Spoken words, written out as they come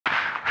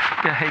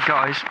Yeah, hey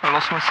guys, I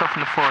lost myself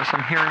in the forest.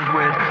 I'm hearing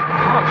weird.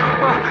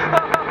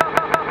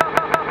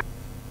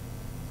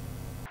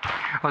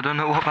 I don't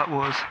know what that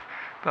was,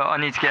 but I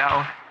need to get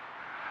out.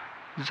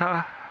 Is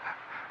that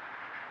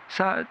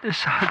a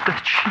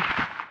dead sheep?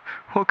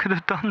 What could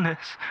have done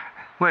this?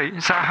 Wait,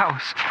 is that a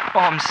house? Oh,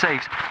 I'm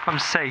safe. I'm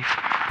safe.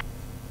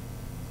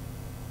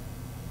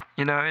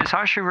 You know, it's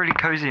actually really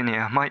cozy in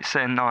here. I might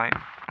stay at night.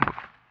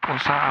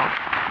 What's that out?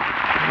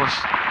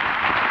 What's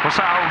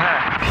that out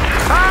there?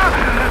 Ah!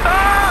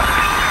 Ah!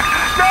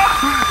 No!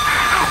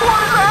 What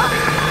is that?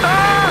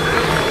 Ah!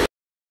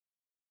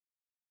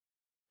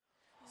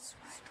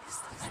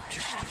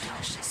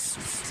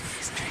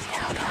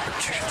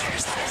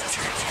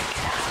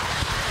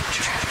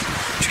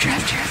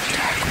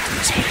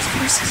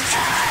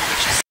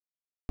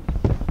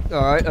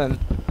 Alright,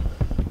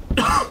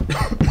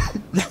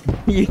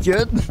 you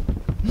good?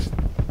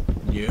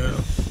 Yeah.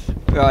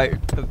 Right,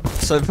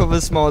 so for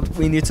this mod,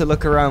 we need to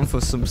look around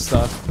for some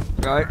stuff,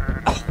 right?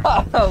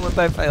 What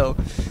I fail?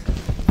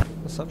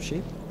 What's up,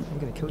 sheep? I'm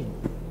gonna kill you.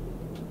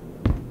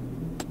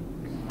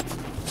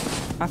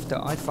 After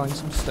I find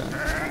some stone.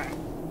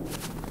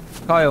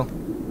 Kyle.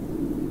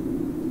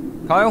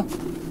 Kyle?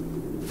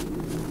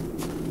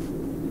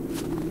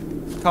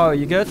 Kyle,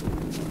 you good?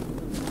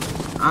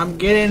 I'm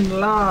getting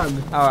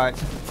logged. Alright.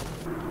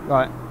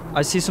 Right.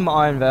 I see some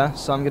iron there,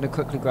 so I'm gonna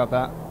quickly grab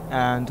that,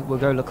 and we'll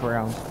go look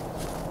around.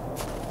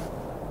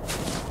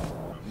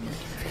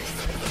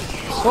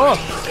 Whoa!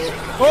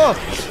 Whoa!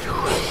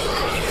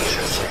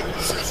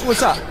 What's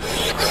that?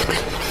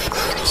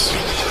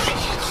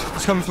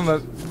 It's coming from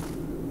a...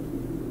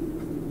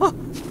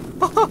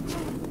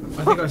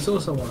 I think I saw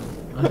someone.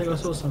 I think I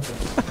saw something.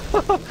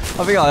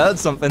 I think I heard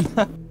something.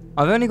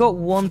 I've only got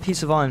one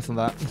piece of iron from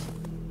that.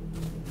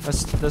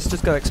 Let's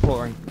just go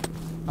exploring.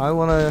 I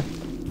wanna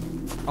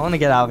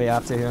get out of here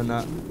after hearing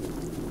that.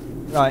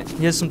 Right,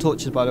 here's some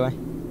torches, by the way.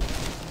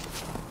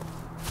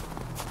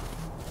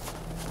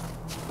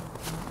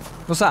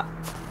 What's that?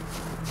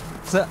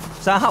 Is that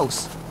a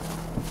house?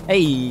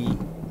 Hey!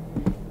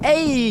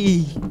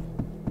 Hey!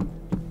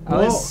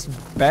 Oh, it's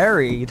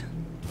buried.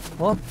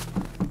 What?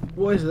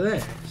 What is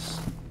this?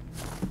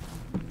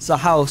 It's a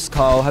house,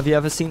 Carl. Have you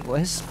ever seen...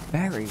 What is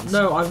buried?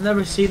 No, I've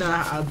never seen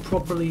a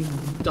properly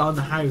done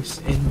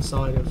house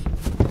inside of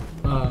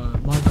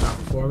Minecraft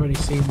before. I've only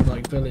seen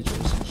like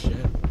villages and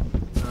shit.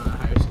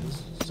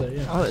 Houses. So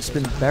yeah. Oh, it's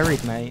been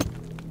buried, mate.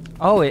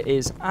 Oh, it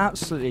is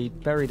absolutely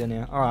buried in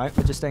here. Alright,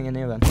 we're just staying in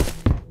here then.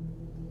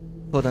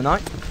 For the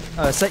night.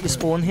 Set your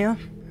spawn here.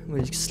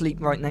 We sleep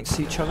right next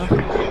to each other.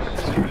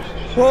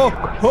 Whoa!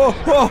 Whoa!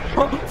 Whoa!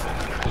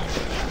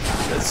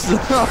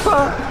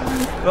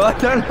 I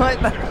don't like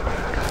that.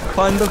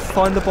 Find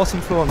the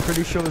bottom floor. I'm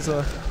pretty sure there's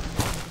a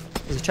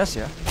chest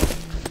here.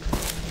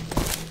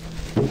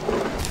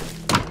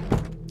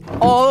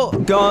 Oh,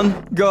 gun.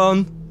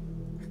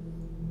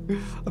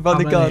 I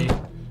found a gun.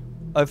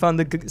 I found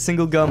a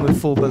single gun with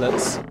 4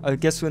 bullets. I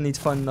guess we'll need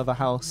to find another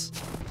house.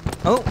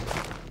 Oh,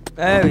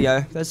 there we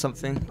go. There's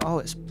something. Oh,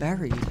 it's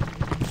buried.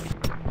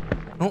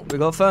 Oh, we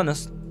got a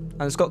furnace,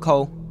 and it's got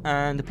coal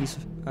and a piece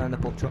of and a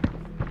pork chop.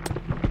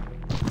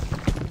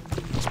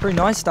 It's pretty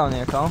nice down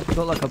here, Carl. We've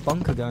got like a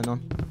bunker going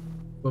on.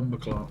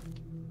 Bumberclaw.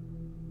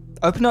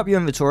 Open up your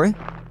inventory.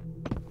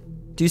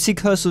 Do you see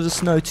Curse of the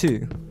Snow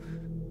too?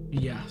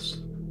 Yes.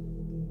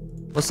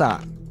 What's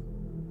that?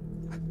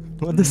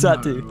 What does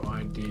that do? No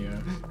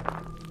idea.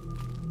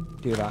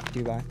 Do you hear that? Do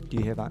you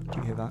hear that? Do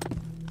you hear that?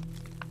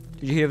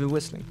 Did you hear the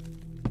whistling?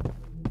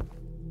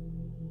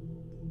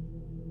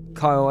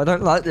 Kyle, I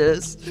don't like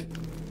this.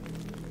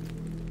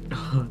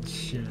 Oh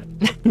shit.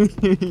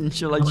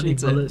 Shall I How many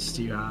shoot it? bullets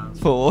do you have?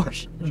 4.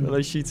 Shall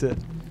I shoot it?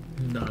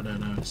 No.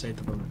 Save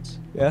the bullets.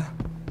 Yeah?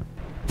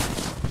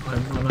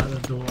 I'm at the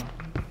door.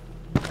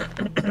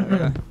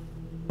 Okay.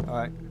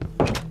 Alright.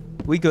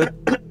 We good.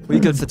 We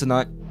good for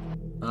tonight.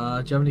 Do you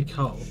have any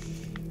coal?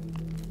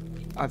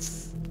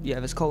 Yeah,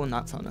 there's coal in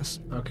that furnace.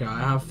 Okay, I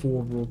have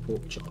 4 raw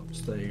pork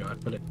chops. There you go. I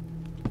put it.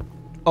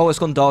 Oh, it's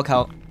gone dark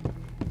out.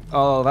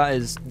 Oh, that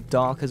is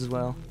dark as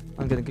well.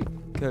 I'm gonna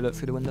go look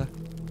through the window.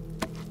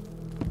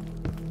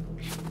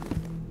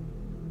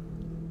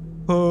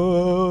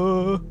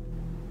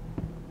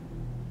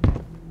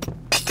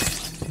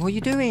 What are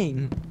you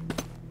doing?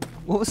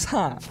 What was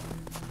that?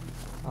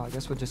 Oh, I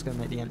guess we're just gonna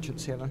make the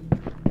entrance here then.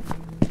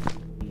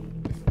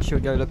 Should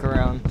we go look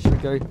around?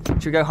 Should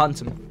we go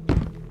hunt him?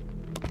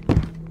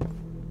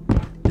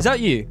 Is that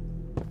you?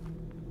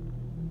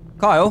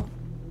 Kyle?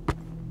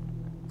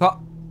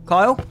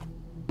 Kyle?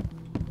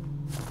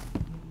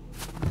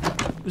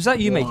 Was that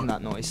you making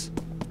that noise?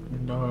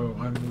 No,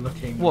 I'm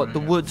looking. What, the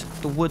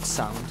around. wood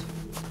sound?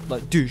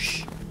 Like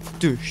douche,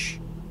 douche,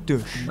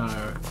 douche. No,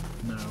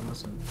 it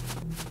wasn't.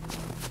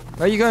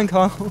 Where are you going,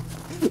 Kyle?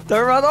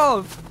 Don't run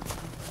off!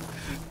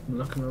 I'm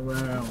looking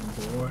around,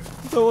 boy.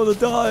 I don't want to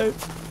die.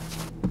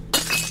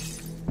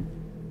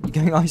 You're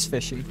going ice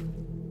fishing.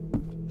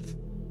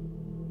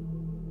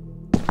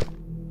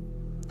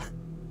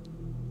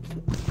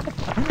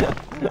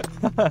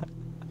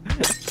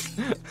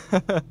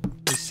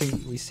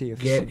 we see a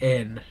Get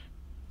in.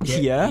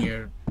 Get Yeah?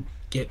 here.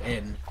 Get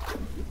in.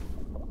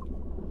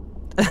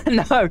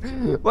 No,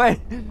 wait.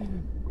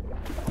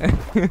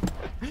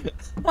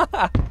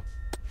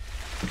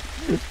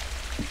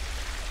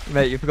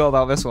 Mate, you forgot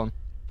about this one.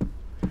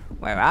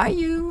 Where are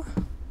you?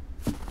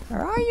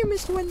 Where are you,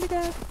 Mr.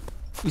 Wendigo?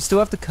 We still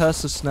have the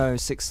Curse of Snow,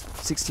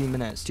 16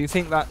 minutes. Do you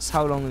think that's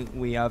how long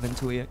we have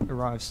until he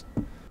arrives?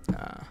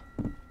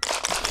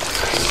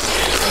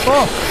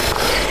 Oh!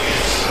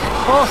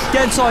 Oh,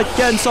 get inside,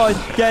 get inside,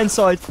 get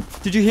inside.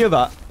 Did you hear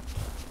that?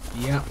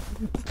 Yep.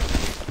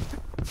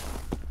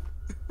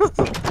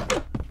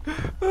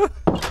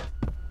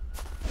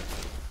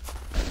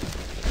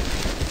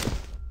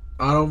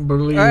 I don't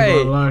believe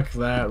Hey. I like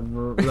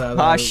that.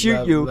 I'll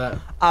shoot you.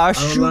 I'll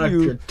shoot like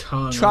you. your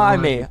tongue. Try I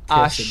like me. your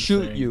I'll kissing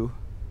shoot thing. you.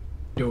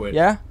 Do it.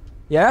 Yeah?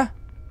 Yeah?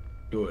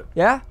 Do it.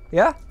 Yeah?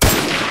 Yeah?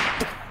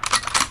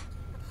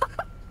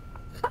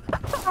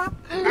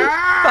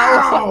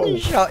 Ow! One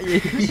shot you.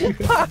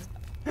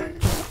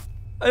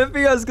 I didn't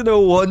think I was gonna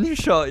one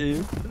shot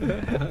you.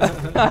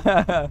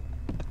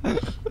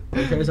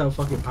 Here's how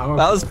fucking powerful.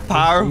 That was it is.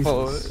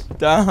 powerful. Jesus.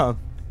 Damn.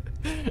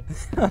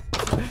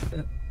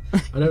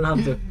 I don't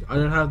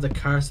have the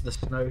curse of the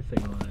snow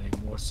thing on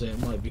anymore, so it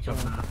might be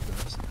coming after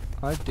us.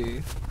 I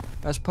do.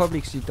 That's probably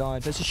because you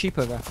died. There's a sheep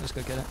over there. Let's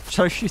go get it.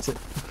 Shall I shoot it?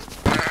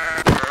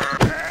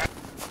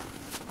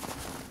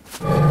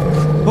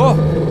 Oh!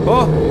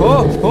 Oh!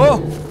 Oh!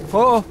 Oh!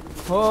 Oh!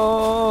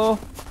 Oh!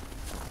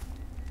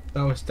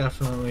 That was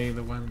definitely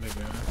the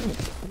Wendigo.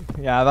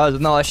 Yeah, that was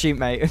not a sheep,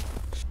 mate.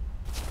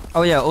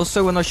 Oh yeah,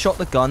 also when I shot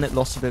the gun, it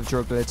lost a bit of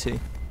durability.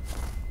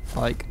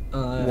 Like,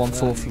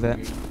 1/4 of it,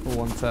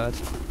 or 1/3.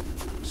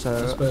 I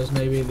So, suppose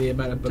maybe the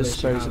amount of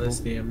bullets you have disposable.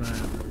 is the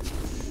amount.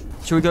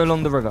 should we go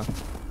along the river?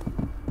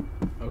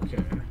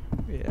 Okay.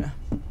 Yeah.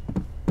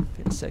 I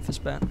think it's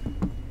safest bet.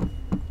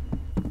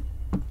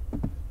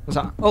 What's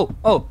that? Oh!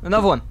 Oh!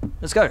 Another one!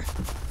 Let's go!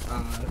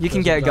 You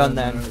can get a gun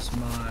then. It's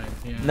mine.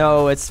 Yeah.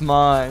 No, it's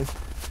mine.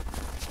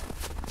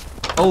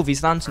 Oh,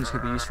 these lanterns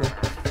could be useful.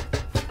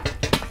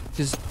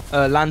 Because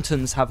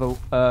lanterns have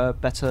a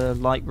better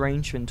light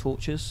range than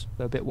torches.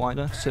 They're a bit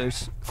wider, so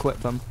equip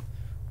them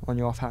on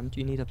your offhand.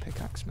 You need a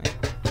pickaxe, mate.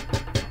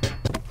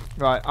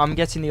 Right, I'm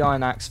getting the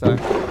iron axe though.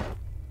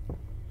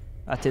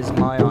 That is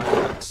my iron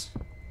axe.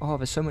 Oh,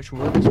 there's so much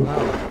wood as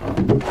well.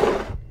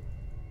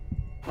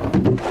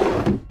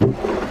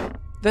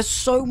 There's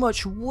so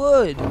much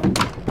wood!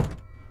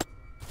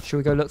 Should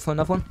we go look for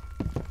another one?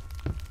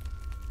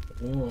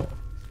 Whoa.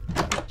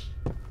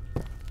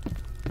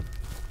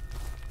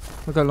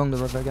 We'll go along the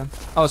river again.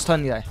 Oh, it's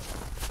turning day.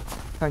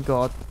 Thank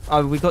God.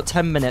 Oh, we've got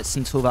 10 minutes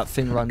until that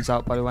thing runs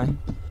out, by the way.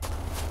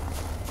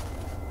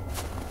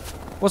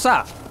 What's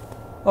that?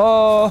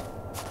 Oh!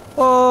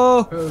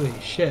 Oh! Holy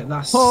shit,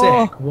 that's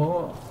Oh. sick.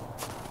 What?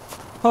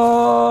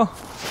 Oh!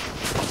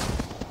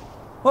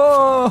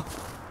 Oh!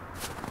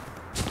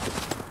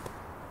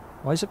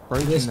 Why is it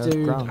breaking This the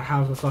dude ground?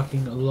 have a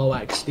fucking low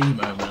XD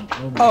moment.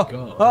 Oh my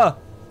god.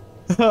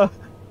 Oh!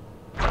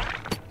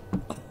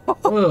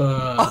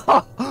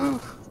 Ugh.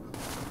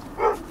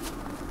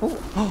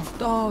 Oh,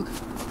 dog!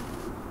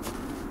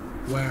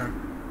 Where?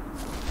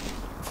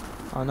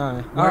 Oh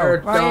no.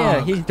 Where, oh, right here.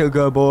 dog? He's the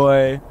good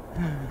boy.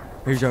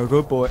 He's a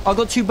good boy. I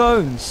got 2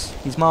 bones.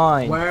 He's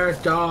mine. Where,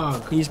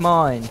 dog? He's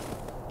mine.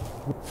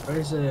 Where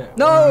is it?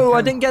 No, Where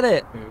I didn't get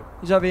it.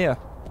 He's over here.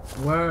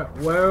 Where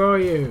are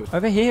you?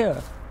 Over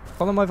here.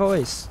 Follow my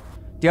voice.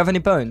 Do you have any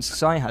bones?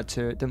 Because I had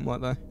to. It didn't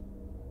work though.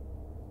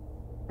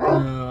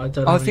 No, I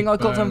don't. Oh, I have think any I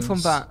got them from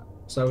bones. that.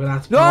 So I'm gonna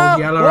have to No! pull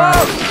yellow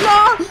out.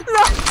 No!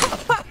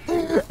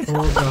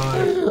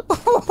 Oh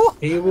god.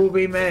 He will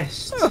be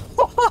missed. No!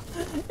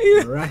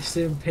 Rest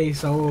in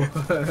peace, old.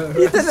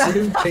 Rest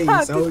in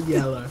peace, old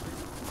yellow.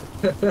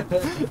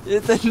 You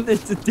didn't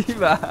need to do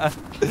that.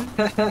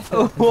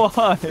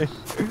 Why?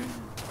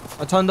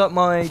 I turned up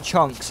my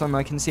chunks and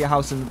I can see a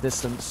house in the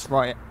distance,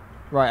 right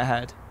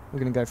ahead. We're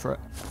gonna go for it.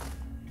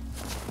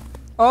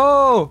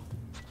 Oh!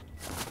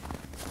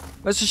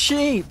 There's a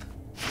sheep!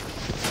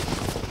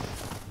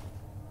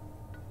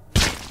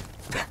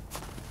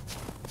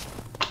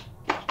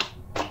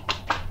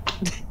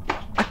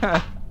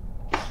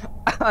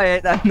 I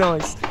hate that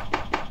noise.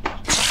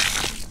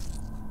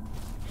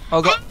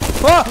 Oh god.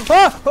 Oh,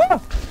 oh, oh!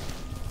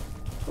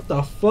 What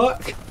the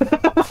fuck?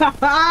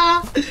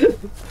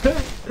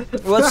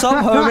 What's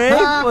up,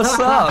 homie? What's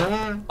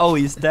up? Oh,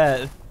 he's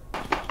dead.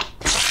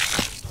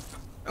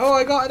 Oh,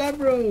 I got an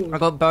emerald. I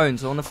got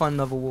bones. I want to find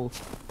another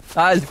wolf.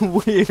 That is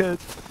weird.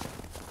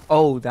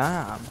 Oh,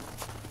 damn.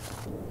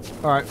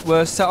 Alright,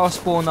 we'll set our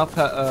spawn up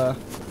at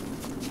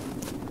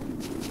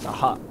the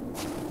hut.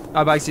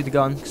 I bagged the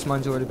gun because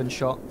mine's already been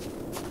shot.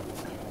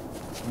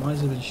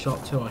 Mine's been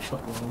shot too. I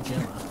shot the old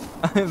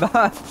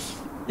yellow.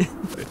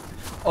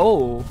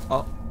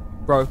 Oh,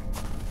 bro.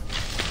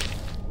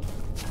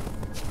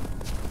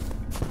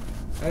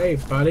 Hey,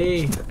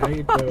 buddy. How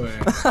you doing?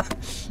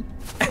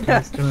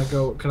 Can I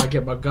go? Can I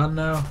get my gun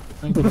now?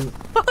 Thank you.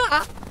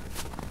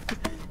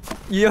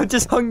 You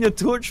just hung your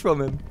torch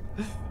from him.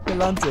 Your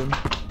lantern.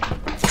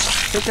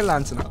 Pick a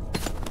lantern up.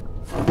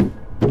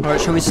 Alright,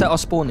 shall we set our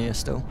spawn here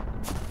still?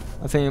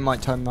 I think it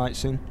might turn night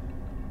soon.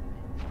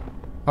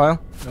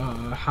 Kyle?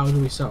 How do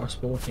we set our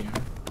spawn here?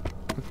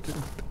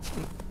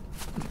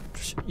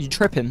 You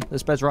tripping?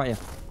 There's beds right here.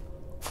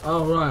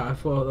 Oh right, I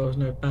thought there was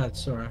no bed.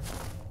 Sorry.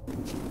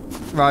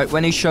 Right,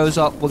 when he shows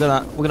up, we're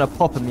gonna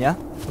pop him. Yeah,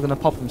 we're gonna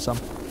pop him some.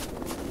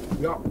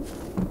 Yeah.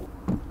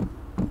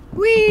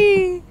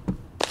 Whee!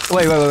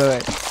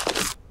 Wait.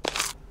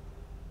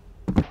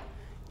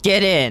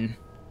 Get in.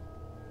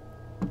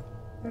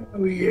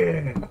 Oh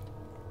yeah.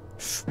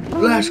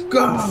 Let's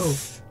go.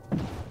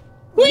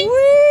 Whee!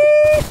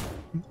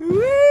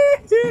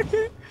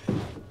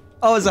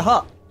 Oh, it's a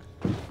hut.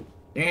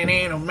 Is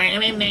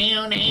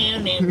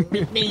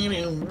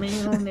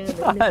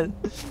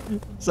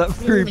that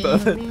Creeper?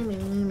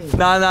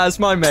 Nah, it's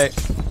my mate.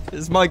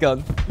 It's my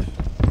gun.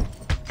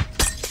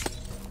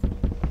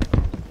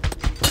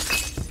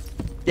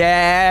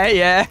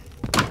 Yeah.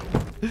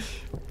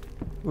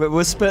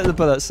 We'll split the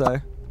bullets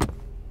though.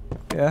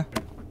 Yeah.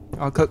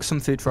 I'll cook some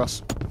food for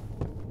us.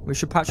 We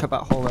should patch up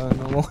that hole though,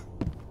 normal.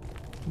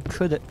 We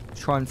could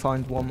try and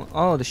find one more.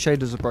 Oh, the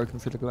shaders are broken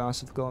through the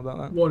glass. I forgot about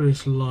that. What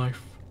is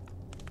life?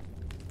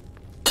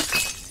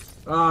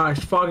 Ah,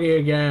 it's foggy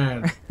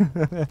again.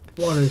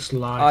 What is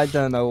life? I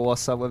don't know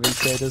what's up with these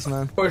shaders,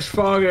 man. It's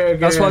foggy again.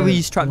 That's why we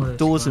use trap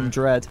doors life? in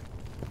Dread.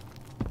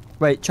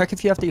 Wait, check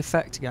if you have the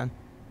effect again.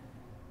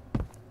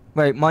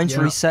 Wait, mine's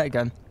reset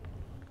again.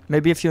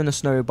 Maybe if you're in a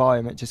snowy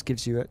biome, it just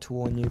gives you it to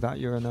warn you that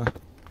you're in a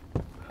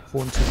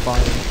haunted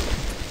biome.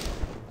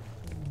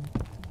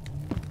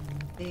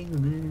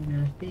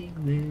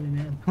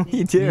 What are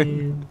you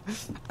doing?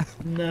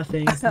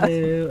 Nothing's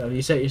new. Have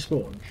you set your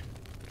spawn?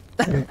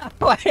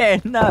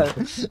 Wait, no.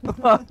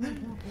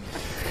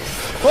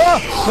 Whoa!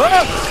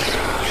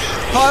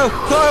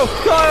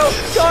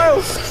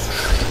 Kyle!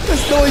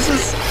 There's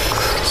noises.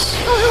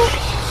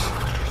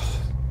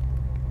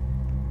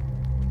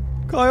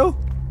 Kyle.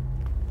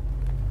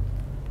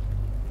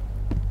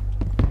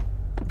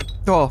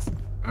 Oh.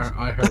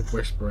 I heard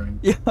whispering.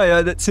 Yeah, I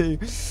heard it too.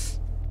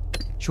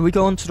 Should we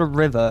go onto the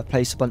river,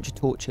 place a bunch of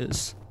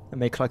torches, and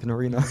make like an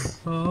arena?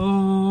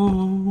 Oh,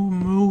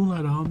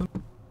 moonlight on the...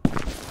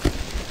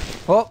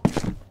 Oh,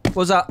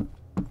 what's that?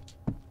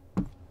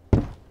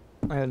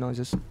 I heard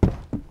noises.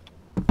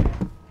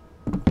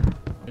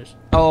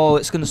 Oh,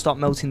 it's gonna start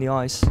melting the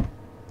ice.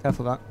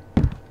 Careful of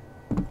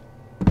that.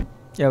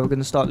 Yeah, we're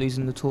gonna start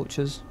losing the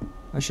torches.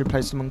 I should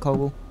place them on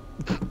cobble.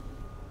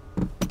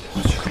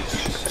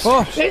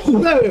 Oh! It's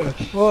blue!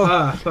 Oh!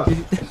 Ah, fuck. Do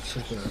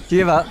you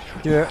hear that?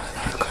 Do you hear it?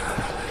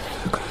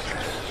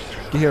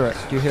 Do you hear it?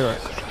 Do you hear it?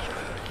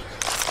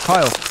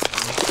 Kyle!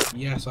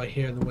 Yes, I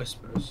hear the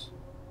whispers.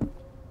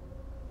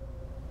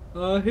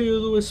 I hear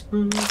the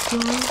whispers,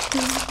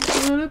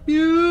 and the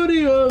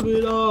beauty of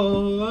it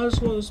all. I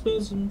just want to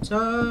spend some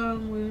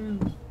time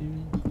with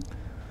you.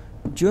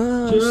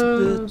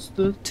 Just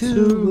the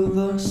two of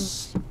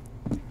us.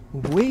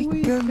 We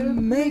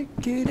can make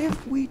it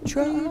if we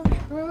try.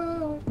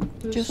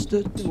 Just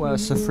the two. Well,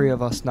 it's the three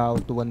of us now.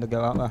 The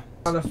Wendigo out there.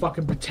 I'm gonna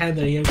fucking pretend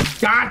that he is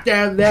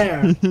goddamn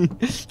there.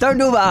 Don't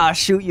do that. I'll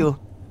shoot you.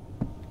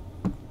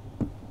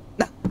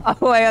 Oh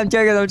wait, I'm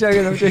joking.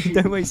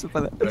 Don't waste a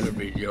bullet. Better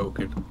be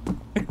joking.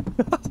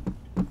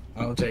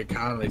 I don't take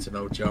kindly to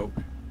no joke.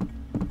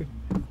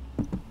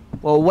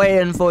 We're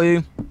waiting for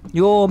you.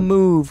 Your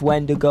move,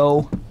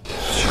 Wendigo.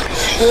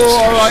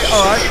 Oh,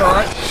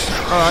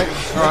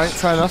 alright.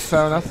 Fair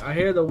enough. I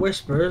hear the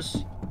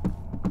whispers.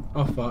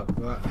 Oh fuck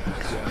that.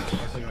 Yeah, I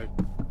think I...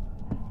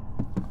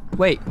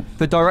 Wait,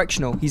 the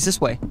directional. He's this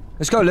way.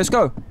 Let's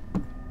go.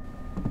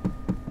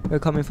 We're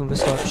coming from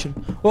this direction.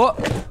 What?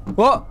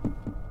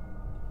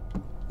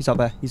 He's up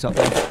there.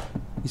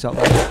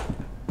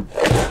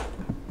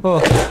 Oh,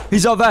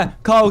 he's up there.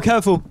 Kyle,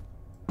 careful.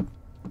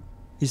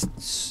 He's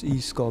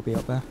gotta be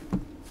up there.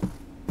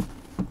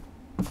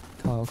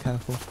 Kyle,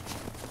 careful.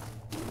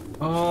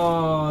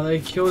 Oh, they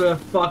killed a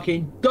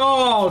fucking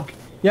dog!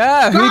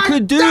 Yeah, God who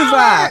could do damn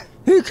that? it!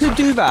 Who could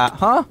do that,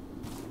 huh?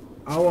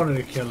 I wanted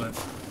to kill it.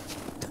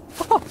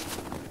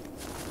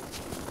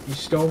 You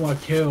stole my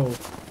kill.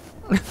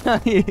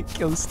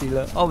 Kill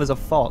stealer. Oh, there's a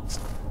fox.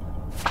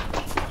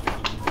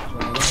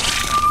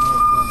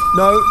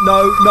 No.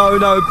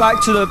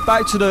 Back to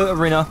the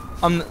arena.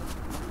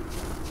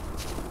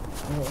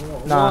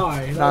 Nah,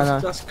 Why? nah.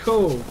 That's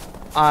cool.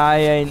 I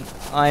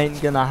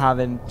ain't gonna have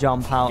him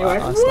jump out He at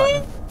went, us like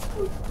that.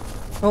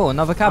 Oh,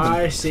 another cabin.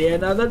 I see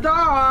another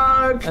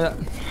dog.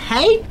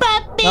 Hey,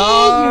 puppy!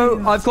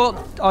 No, I've got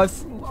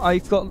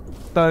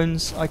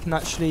bones. I can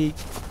actually,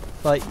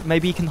 like,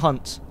 maybe you can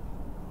hunt.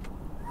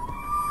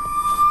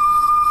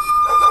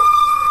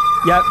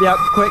 Yep.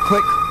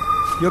 Quick.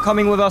 You're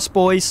coming with us,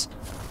 boys.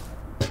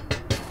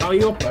 Oh,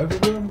 you're both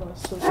of them?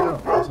 That's something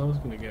else. I was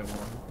gonna get one.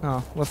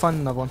 Oh, we'll find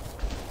another one.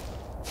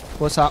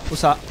 What's that?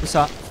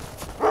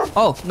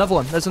 Oh, another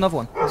one. There's another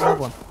one.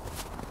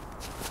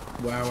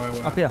 Where?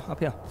 Up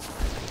here.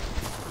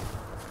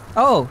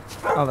 Oh,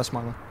 that's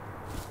my one.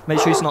 Make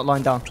sure he's not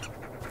lying down.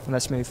 And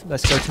let's move.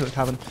 Let's go to the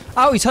cabin.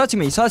 Oh, he's hurting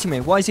me.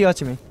 Why is he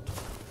hurting me?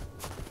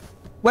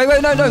 Wait,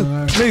 no.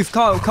 No. Move,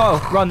 Kyle.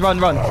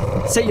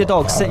 Run. Sit your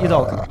dog.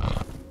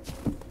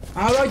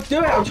 How do I do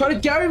it? I'm trying to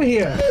get over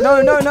here.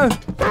 No.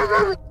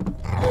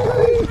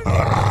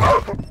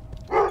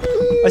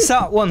 I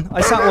sat one.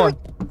 I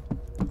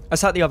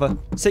sat the other.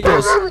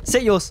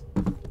 Sit yours.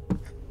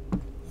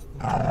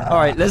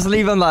 Alright, let's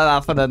leave them like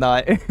that for the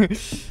night.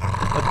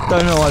 I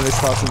don't know why they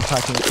started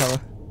attacking each other.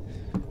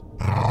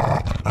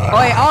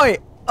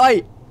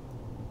 Oi!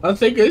 I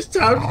think it's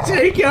time to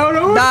take out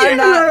our Nah.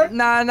 killer.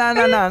 Nah. I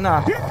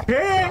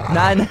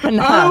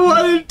don't want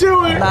to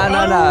do it.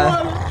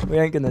 Nah. We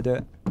ain't gonna do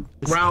it.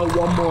 Growl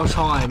one more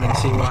time and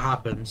see what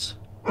happens.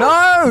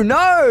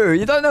 No!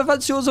 You don't know if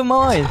that's yours or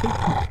mine.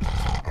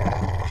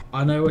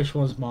 I know which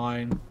one's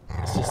mine.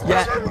 It's just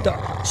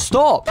Yeah,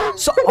 stop!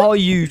 Oh,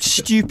 you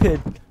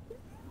stupid.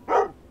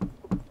 No!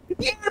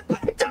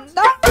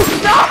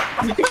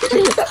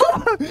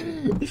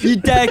 You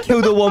dare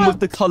kill the one with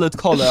the coloured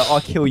collar,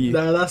 I'll kill you.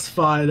 No, that's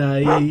fine.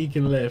 He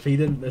can live. He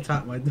didn't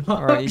attack my dog.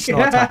 Alright, he's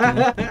not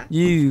attacking me.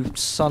 You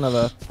son of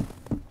a...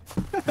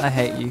 I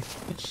hate you.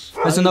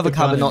 There's another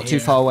cabin not too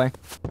far away.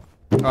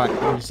 Alright,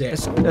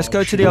 let's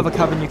go to the other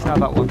cabin. You can have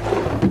that one.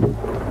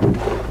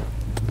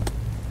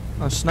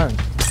 Oh, it's snowing.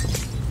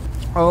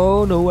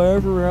 Oh, the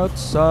weather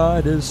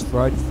outside is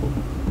frightful,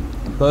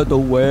 but the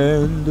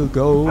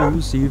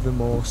Wendigo's even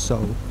more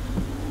so.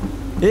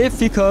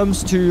 If he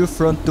comes to your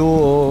front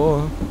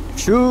door,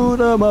 shoot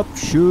him up.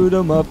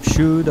 Oh!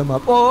 Shoot him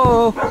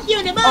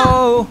up.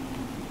 Oh!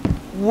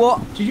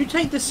 What? Did you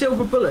take the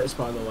silver bullets,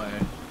 by the way?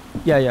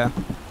 Yeah.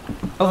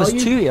 Oh, there's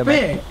you two here,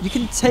 mate. bitch. You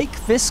can take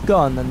this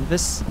gun and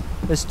this...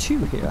 There's two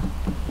here.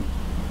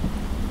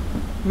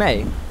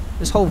 Mate,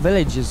 this whole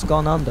village has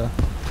gone under.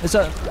 There's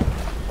a...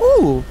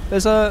 Ooh!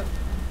 There's a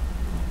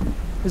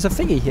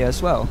thingy here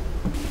as well.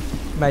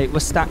 Mate,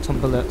 we're stacked on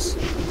bullets.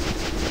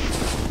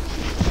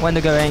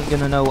 Wendigo ain't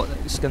gonna know what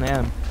it's gonna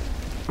am.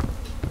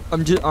 I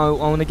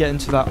want to get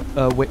into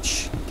that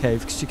witch cave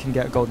because you can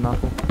get a golden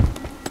apple.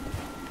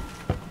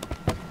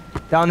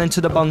 Down into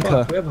the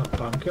bunker. We have a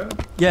bunker?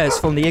 Yeah, it's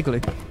from the igloo.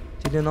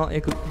 Did you not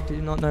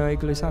know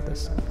igloos had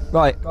this?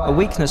 Right, a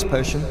weakness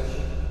potion.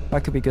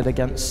 That could be good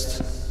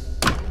against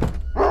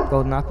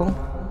golden apple.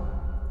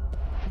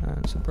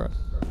 And some bread.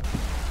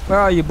 Where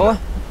are you, boy?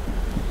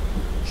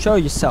 Show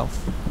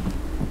yourself.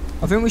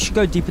 I think we should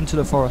go deep into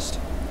the forest.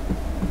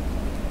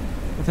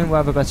 I think we'll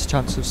have a better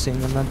chance of seeing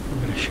them then. I'm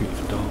gonna shoot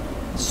the dog.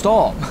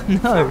 Stop!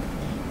 No!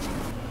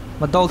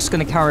 My dog's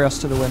gonna carry us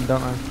to the wind,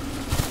 don't I?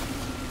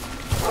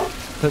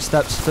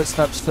 Footsteps.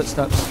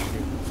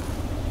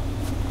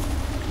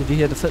 Did you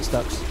hear the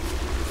footsteps?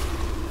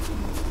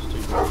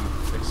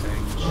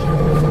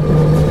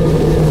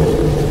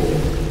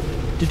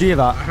 Did you hear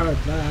that? I heard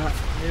that.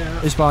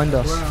 Yeah. It's behind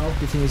us. Wow. Do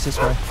you think it's this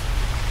way?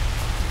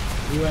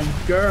 You went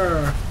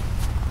grrr.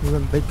 We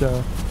went big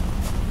girl.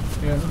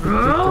 Yeah.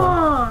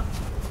 girl.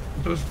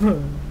 It's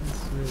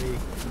really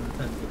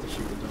tempted to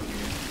shoot the dog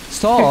again.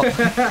 Stop!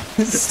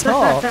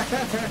 Stop!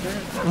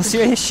 What's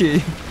your issue?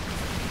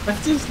 I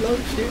just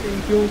love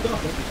shooting your dog.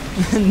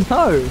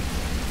 No!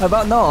 How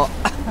about not?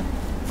 How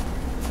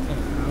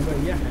about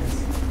yes?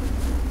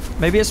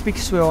 Maybe it's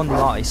because we're on the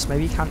ice.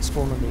 Maybe you can't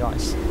spawn on the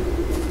ice.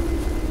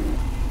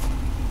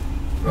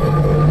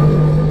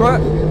 Right,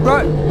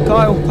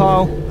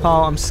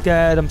 Kyle, I'm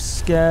scared.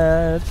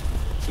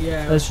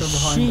 Yeah, There's from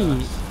behind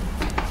sheep.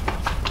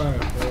 us. Bro,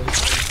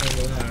 it's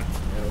over there.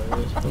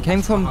 Yeah, It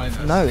came from behind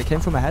us. no, it came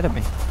from ahead of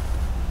me.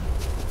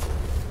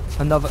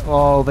 Another.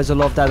 Oh, there's a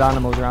lot of dead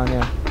animals around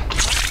here.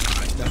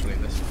 Ah, it's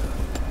definitely this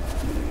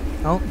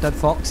one. Oh, dead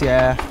fox.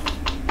 Yeah,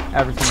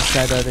 everything's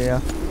dead over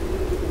here.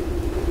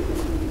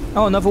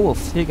 Oh, another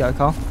wolf. Here you go,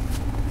 Carl. Do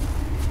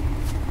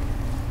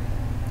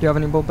you have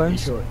any more Are you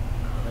bones? sure?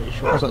 Are you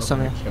sure? I've it's got not some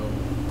gonna here. kill?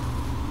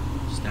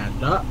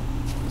 Stand up.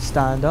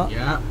 Stand up.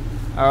 Yeah.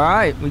 All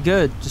right, we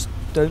good. Just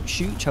don't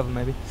shoot each other,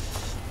 maybe.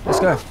 Let's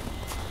go.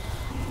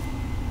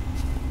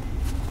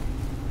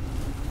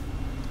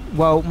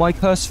 Well, my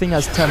curse thing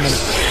has 10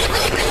 minutes.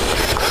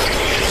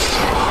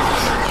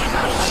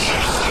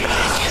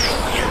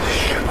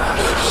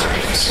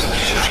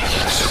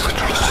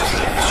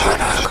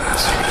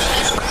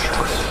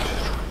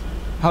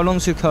 How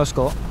long's your curse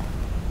got?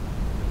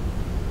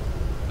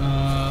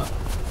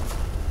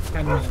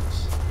 10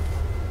 minutes.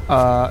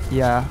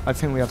 Yeah, I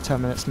think we have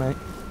 10 minutes, mate.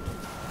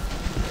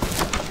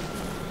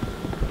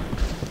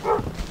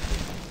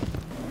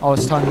 Oh,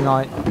 it's tiny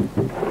night.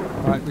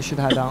 Right, we should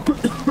head out.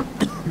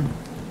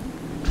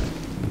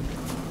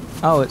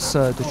 Oh, it's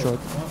Detroit.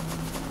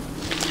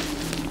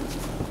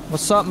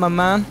 What's up, my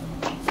man?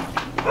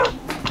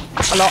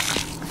 Hello.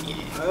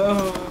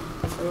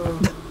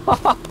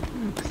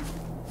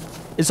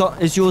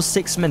 Is yours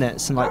 6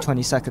 minutes and like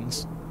 20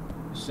 seconds?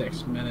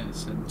 6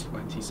 minutes and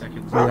 20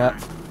 seconds.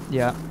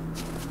 Yeah.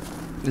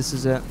 This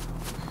is it.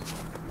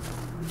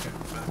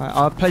 Right,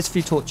 I'll place a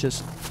few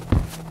torches.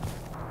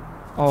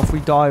 Oh, if we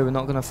die, we're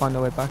not going to find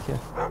our way back here.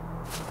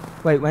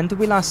 Wait, when did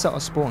we last set our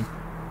spawn?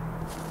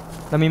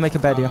 Let me make a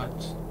bed here.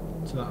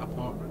 To that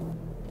apartment.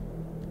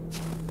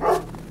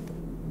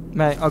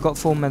 Mate, I got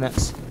 4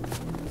 minutes.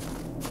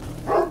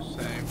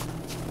 Same.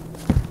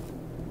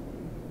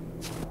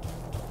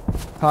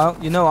 Kyle,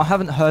 you know, I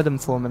haven't heard him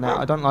for a minute.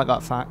 I don't like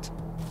that fact.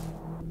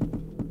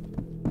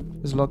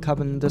 There's a log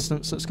cabin in the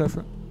distance. Let's go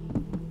for it.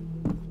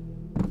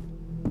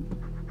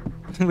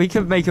 We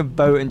could make a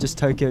boat and just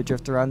Tokyo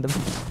drift around them.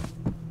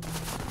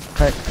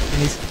 Okay,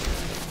 we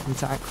need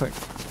to act quick.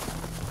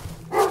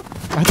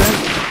 I don't...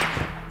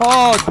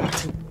 Oh!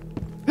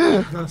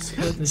 That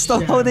scared the Stop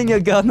shit holding your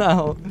out gun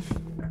out.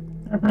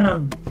 of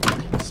me.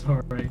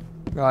 Sorry.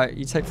 Right,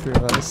 you take 3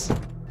 of those.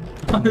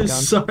 I'm gun.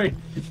 sorry.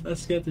 That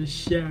scared the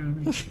shit out of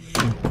me.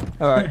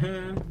 Alright.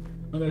 I'm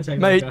gonna take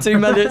Mate, that 2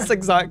 minutes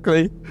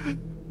exactly.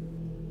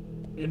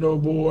 You know,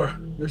 boy,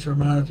 this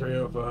reminds me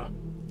of a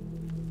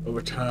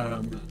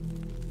time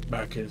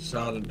back in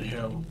Silent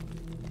Hill.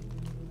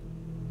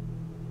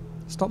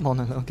 Stop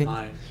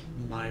monologuing.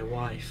 My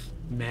wife,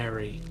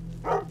 Mary,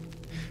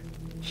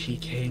 she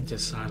came to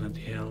Silent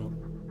Hill.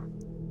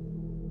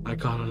 I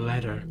got a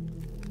letter.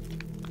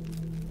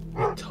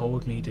 It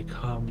told me to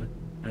come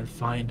and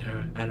find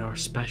her at our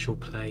special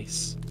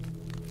place.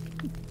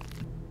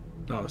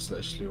 That was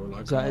literally all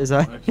I got. Is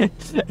that?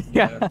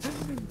 Yeah.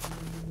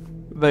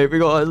 Mate, we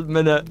got a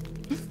minute.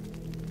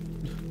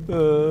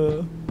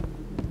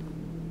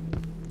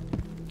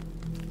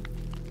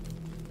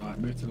 Right,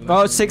 move to the left.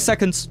 Oh, 6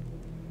 seconds.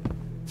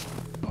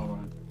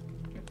 Alright.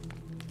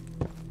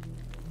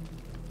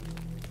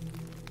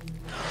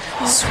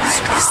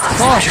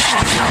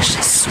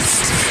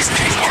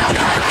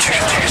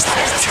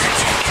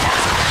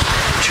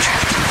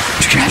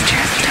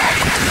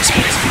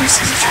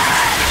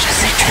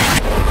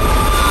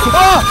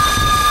 Oh!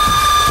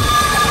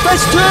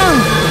 That's true!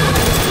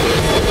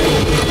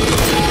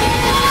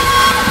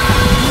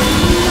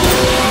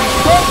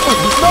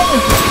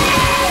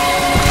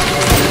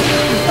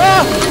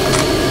 Ah!